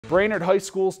Brainerd High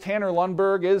School's Tanner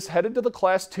Lundberg is headed to the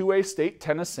Class 2A state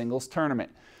tennis singles tournament.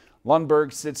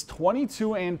 Lundberg sits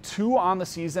 22-2 on the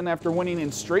season after winning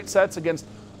in straight sets against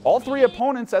all three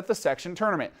opponents at the section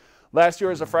tournament. Last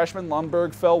year as a freshman,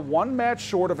 Lundberg fell one match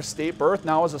short of a state berth.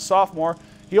 Now as a sophomore,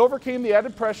 he overcame the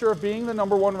added pressure of being the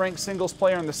 #1 ranked singles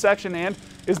player in the section and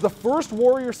is the first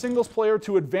Warrior singles player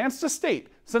to advance to state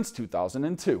since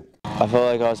 2002. I felt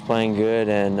like I was playing good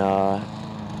and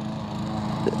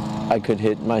I could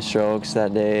hit my strokes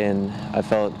that day, and I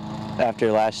felt after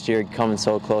last year coming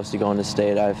so close to going to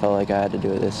state, I felt like I had to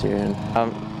do it this year. And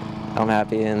I'm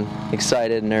happy and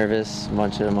excited, nervous, a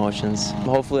bunch of emotions.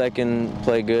 Hopefully I can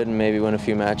play good and maybe win a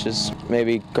few matches.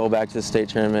 Maybe go back to the state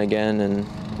tournament again and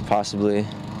possibly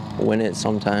win it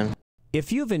sometime.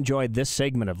 If you've enjoyed this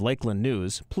segment of Lakeland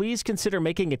News, please consider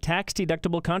making a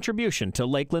tax-deductible contribution to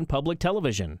Lakeland Public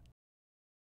Television.